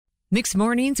Mixed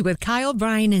Mornings with Kyle,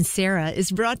 Brian, and Sarah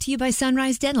is brought to you by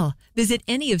Sunrise Dental. Visit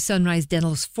any of Sunrise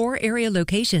Dental's 4 area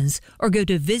locations or go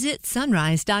to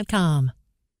visitsunrise.com.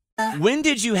 When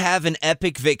did you have an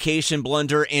epic vacation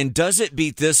blunder, and does it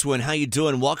beat this one? How you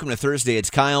doing? Welcome to Thursday.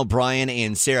 It's Kyle, Brian,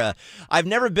 and Sarah. I've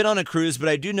never been on a cruise, but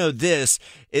I do know this,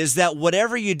 is that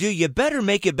whatever you do, you better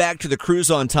make it back to the cruise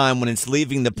on time when it's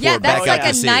leaving the port. Yeah, that's back like out to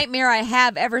a sea. nightmare I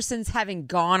have ever since having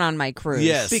gone on my cruise.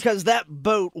 Yes. Because that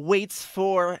boat waits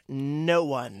for no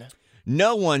one.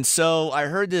 No one. So I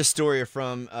heard this story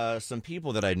from some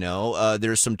people that I know.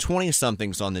 There's some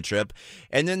 20-somethings on the trip,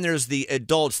 and then there's the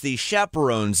adults, the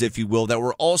chaperones, if you will, that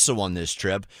were also on this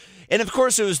trip. And, of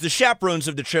course, it was the chaperones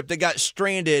of the trip that got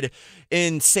stranded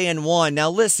in San Juan. Now,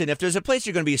 listen, if there's a place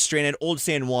you're going to be stranded, Old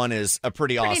San Juan is a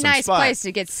pretty awesome nice spot. place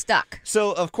to get stuck.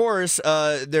 So, of course,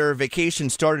 their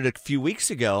vacation started a few weeks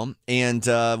ago, and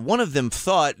one of them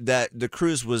thought that the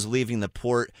cruise was leaving the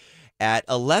port at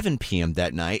 11 p.m.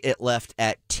 that night. It left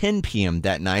at 10 p.m.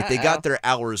 that night. They got their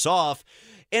hours off,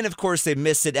 and of course they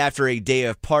missed it after a day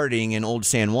of partying in Old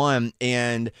San Juan,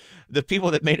 and the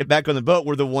people that made it back on the boat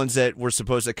were the ones that were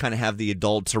supposed to kind of have the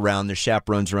adults around, the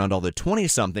chaperones around all the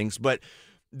 20-somethings, but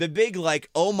the big,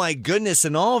 oh my goodness,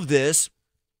 and all of this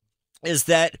is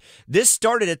that this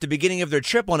started at the beginning of their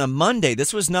trip on a Monday.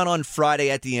 This was not on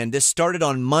Friday at the end. This started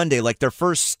on Monday, like their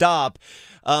first stop.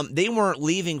 They weren't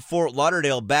leaving Fort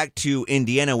Lauderdale back to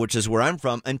Indiana, which is where I'm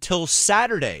from, until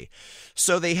Saturday.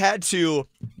 So they had to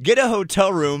get a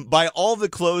hotel room, buy all the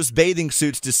clothes, bathing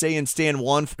suits to stay in San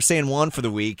Juan for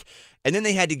the week. And then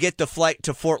they had to get the flight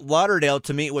to Fort Lauderdale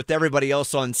to meet with everybody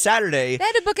else on Saturday. They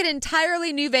had to book an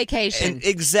entirely new vacation. And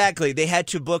exactly. They had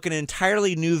to book an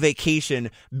entirely new vacation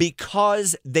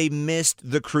because they missed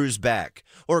the cruise back.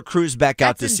 Or cruise back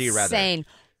out to sea, rather. That's insane.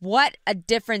 What a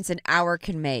difference an hour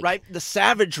can make. Right? The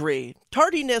savagery.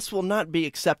 Tardiness will not be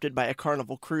accepted by a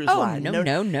Carnival cruise line. No.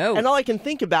 And all I can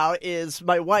think about is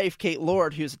my wife, Kate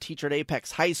Lord, who's a teacher at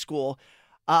Apex High School.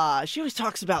 She always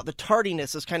talks about the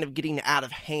tardiness is kind of getting out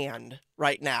of hand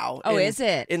right now. Oh, is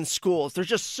it? In schools. There's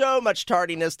just so much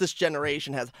tardiness. This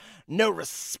generation has no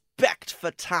respect for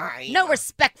time. No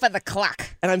respect for the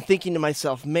clock. And I'm thinking to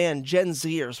myself, man, Gen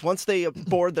Zers, once they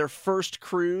board their first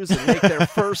cruise and make their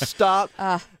first stop,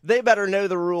 they better know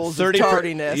the rules of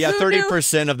tardiness. Yeah,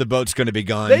 30% of the boat's going to be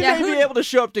gone. They may be able to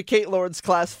show up to Kate Lord's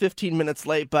class 15 minutes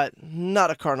late, but not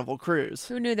a Carnival cruise.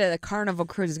 Who knew that a Carnival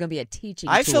cruise is going to be a teaching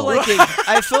I tool?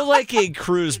 I feel like a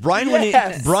cruise. Brian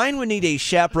would need a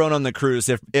chaperone on the cruise.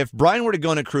 If Brian were to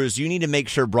go on a cruise, you need to make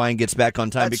sure Brian gets back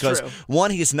on time. That's because true. One,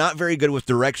 he's not very good with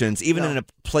directions, even in a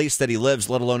place that he lives,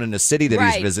 let alone in a city that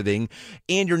he's visiting.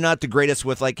 And you're not the greatest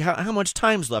with how much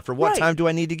time's left or what time do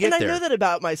I need to get there. And I know that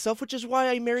about myself, which is why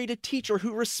I married a teacher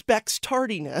who respects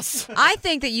tardiness. I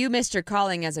think that you missed your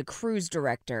calling as a cruise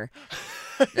director.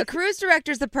 The cruise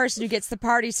director is the person who gets the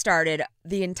party started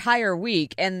the entire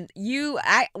week. And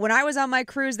when I was on my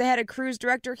cruise, they had a cruise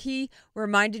director. He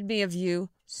reminded me of you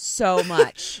so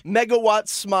much. Megawatt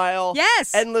smile.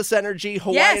 Yes. Endless energy,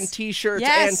 Hawaiian t-shirts,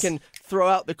 and can throw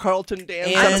out the Carlton dance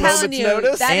I'm at a telling moment's you,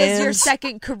 notice. that is your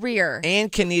second career. And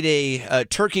can eat a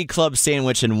turkey club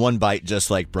sandwich in one bite,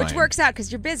 just like Brian. Which works out because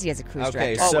you're busy as a cruise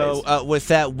director. So with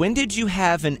that, when did you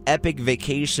have an epic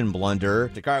vacation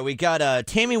blunder? All right, we got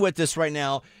Tammy with us right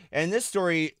now. And this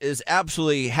story is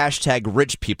absolutely hashtag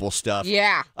rich people stuff.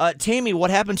 Yeah. Tammy, what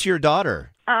happened to your daughter?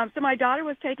 So my daughter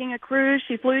was taking a cruise.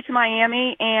 She flew to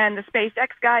Miami, and the SpaceX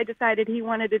guy decided he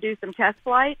wanted to do some test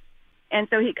flights. And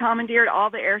so he commandeered all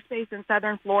the airspace in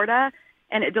southern Florida,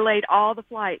 and it delayed all the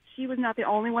flights. She was not the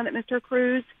only one that missed her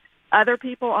cruise. Other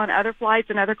people on other flights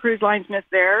and other cruise lines missed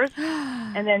theirs.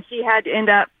 And then she had to end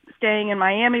up staying in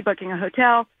Miami, booking a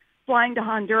hotel, flying to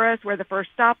Honduras, where the first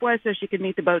stop was, so she could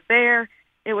meet the boat there.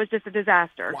 It was just a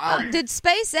disaster. Wow. Did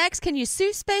SpaceX, can you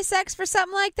sue SpaceX for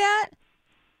something like that?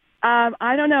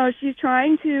 I don't know. She's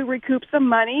trying to recoup some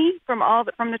money from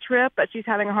the trip, but she's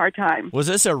having a hard time. Was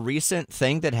this a recent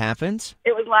thing that happened?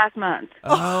 It was last month.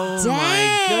 Oh, dang.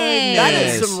 my goodness. That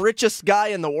is some richest guy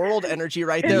in the world energy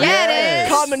right there. Yeah, it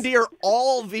is. Commandeer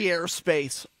all the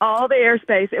airspace. All the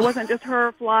airspace. It wasn't just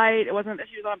her flight. It wasn't that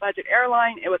she was on a budget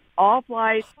airline. It was all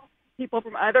flights. People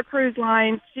from other cruise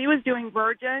lines. She was doing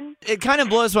Virgin. It kind of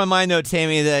blows my mind, though,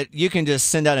 Tammy, that you can just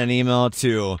send out an email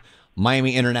to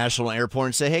Miami International Airport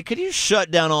and say, hey, could you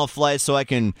shut down all flights so I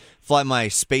can fly my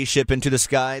spaceship into the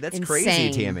sky? That's crazy,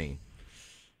 Insane. Tammy.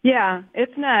 Yeah,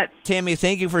 it's nuts. Tammy,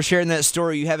 thank you for sharing that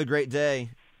story. You have a great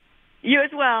day. You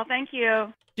as well. Thank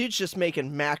you. Dude's just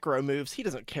making macro moves. He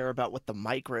doesn't care about what the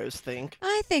micros think.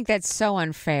 I think that's so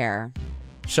unfair.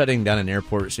 shutting down an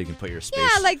airport so you can put your space.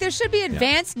 Yeah, like there should be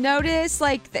advance notice.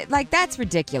 Like that's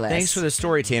ridiculous. Thanks for the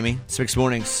story, Tammy. 6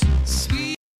 Mornings.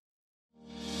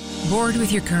 Bored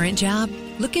with your current job?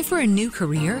 Looking for a new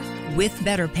career? With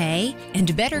better pay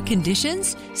and better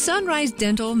conditions? Sunrise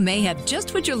Dental may have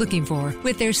just what you're looking for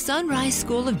with their Sunrise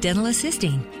School of Dental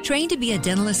Assisting. Trained to be a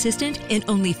dental assistant in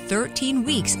only 13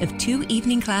 weeks of 2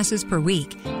 evening classes per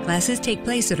week. Classes take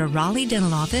place at a Raleigh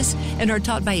dental office and are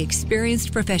taught by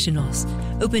experienced professionals.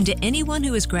 Open to anyone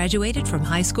who has graduated from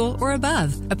high school or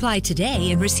above. Apply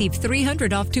today and receive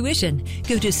 $300 off tuition.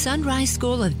 Go to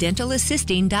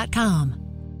sunriseschoolofdentalassisting.com.